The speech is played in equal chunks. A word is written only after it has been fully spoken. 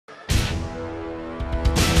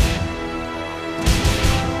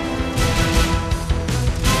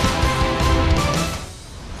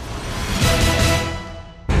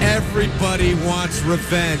Everybody wants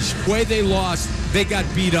revenge. The way they lost, they got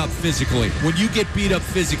beat up physically. When you get beat up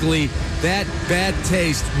physically, that bad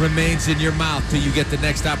taste remains in your mouth till you get the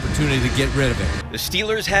next opportunity to get rid of it. The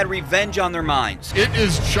Steelers had revenge on their minds. It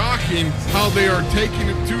is shocking how they are taking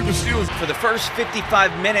it to the Steelers. For the first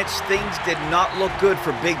 55 minutes, things did not look good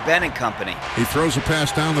for Big Ben and company. He throws a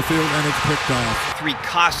pass down the field and it's picked off. 3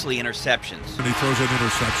 costly interceptions. And he throws an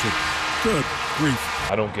interception. Good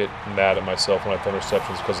grief. I don't get mad at myself when I throw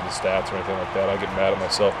interceptions because of the stats or anything like that. I get mad at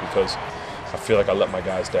myself because I feel like I let my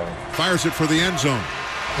guys down. Fires it for the end zone.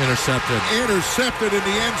 Intercepted. Intercepted in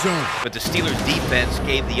the end zone. But the Steelers defense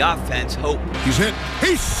gave the offense hope. He's hit.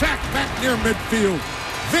 He's sacked back near midfield.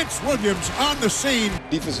 Vince Williams on the scene.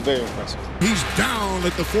 Defense is very impressive. He's down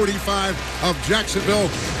at the 45 of Jacksonville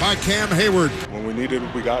by Cam Hayward. When we needed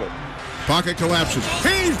it, we got it. Pocket collapses.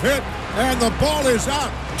 He's hit, and the ball is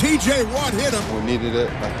out. T.J. Watt hit him. When we needed it,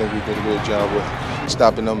 I think we did a good job with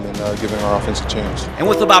stopping them and giving our offense a chance. And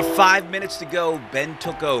with about 5 minutes to go, Ben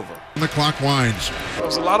took over. The clock winds. There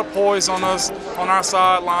was a lot of poise on us, on our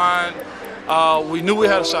sideline. We knew we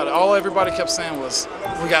had a shot. All everybody kept saying was,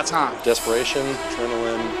 we got time. Desperation,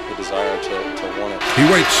 adrenaline, the desire to want it. He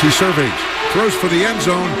waits, he surveys, throws for the end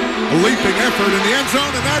zone, a leaping effort in the end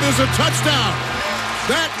zone, and that is a touchdown.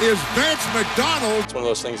 That is Vance McDonald. It's one of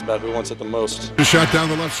those things about who wants it the most. The shot down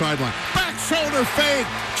the left sideline. Back shoulder fade.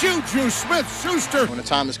 Juju Smith-Schuster. When the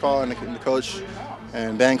time is called and the coach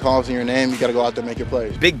and Ben calls in your name, you got to go out there and make your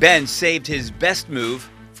plays. Big Ben saved his best move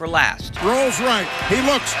for last. Rolls right. He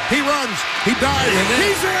looks. He runs. He dives.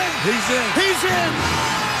 He's in. He's in. He's in.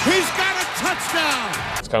 He's got a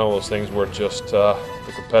touchdown. It's kind of those things where just the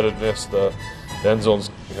competitiveness, the end zone's,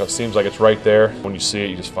 seems like it's right there. When you see it,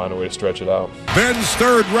 you just find a way to stretch it out. Ben's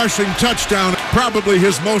third rushing touchdown, probably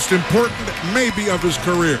his most important, maybe of his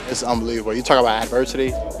career. It's unbelievable. You talk about adversity,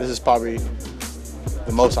 this is probably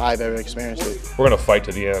the most I've ever experienced it. We're going to fight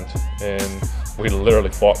to the end, and we literally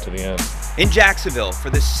fought to the end. In Jacksonville for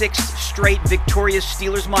the 6th straight victorious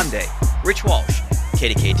Steelers Monday, Rich Walsh,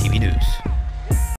 KDK TV News.